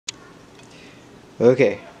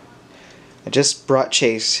Okay, I just brought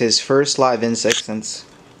Chase his first live insect since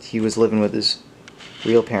he was living with his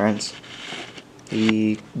real parents.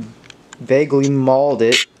 He vaguely mauled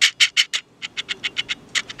it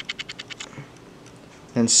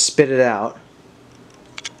and spit it out.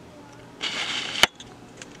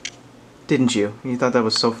 Didn't you? You thought that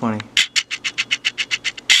was so funny.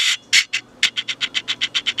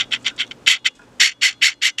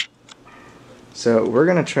 So we're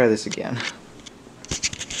gonna try this again.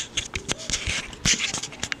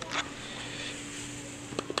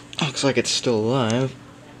 Looks like it's still alive.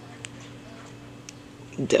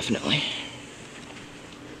 Definitely.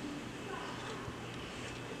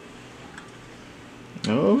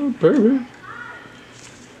 Oh, baby.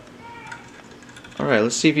 Alright,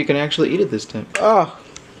 let's see if you can actually eat it this time. Oh!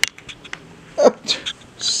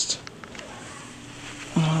 Just,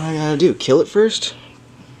 what do I gotta do? Kill it first?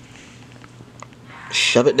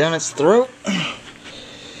 Shove it down its throat?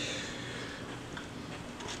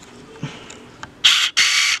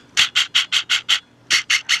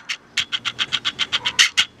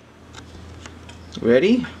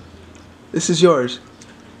 Ready? This is yours.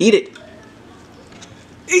 Eat it.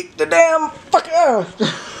 Eat the damn fuck out.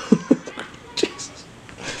 Jesus.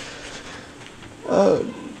 Oh.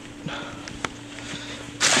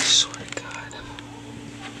 I swear to God.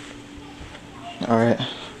 Alright.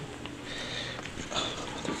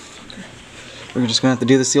 We're just gonna have to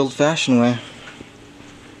do this the old-fashioned way.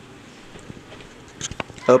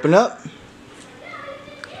 Open up.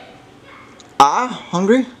 Ah,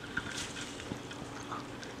 hungry?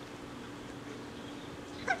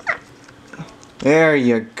 There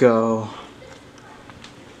you go.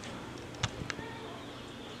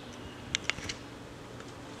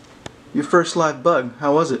 Your first live bug,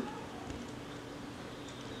 how was it?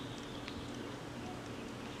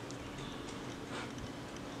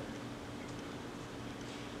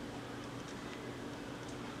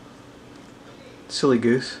 Silly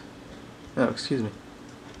goose. Oh, excuse me.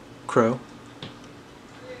 Crow.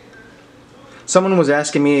 Someone was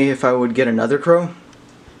asking me if I would get another crow.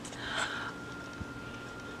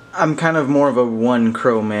 I'm kind of more of a one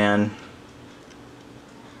crow man.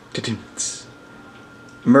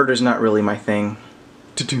 Murder's not really my thing.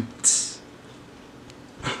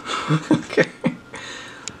 Okay.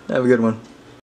 Have a good one.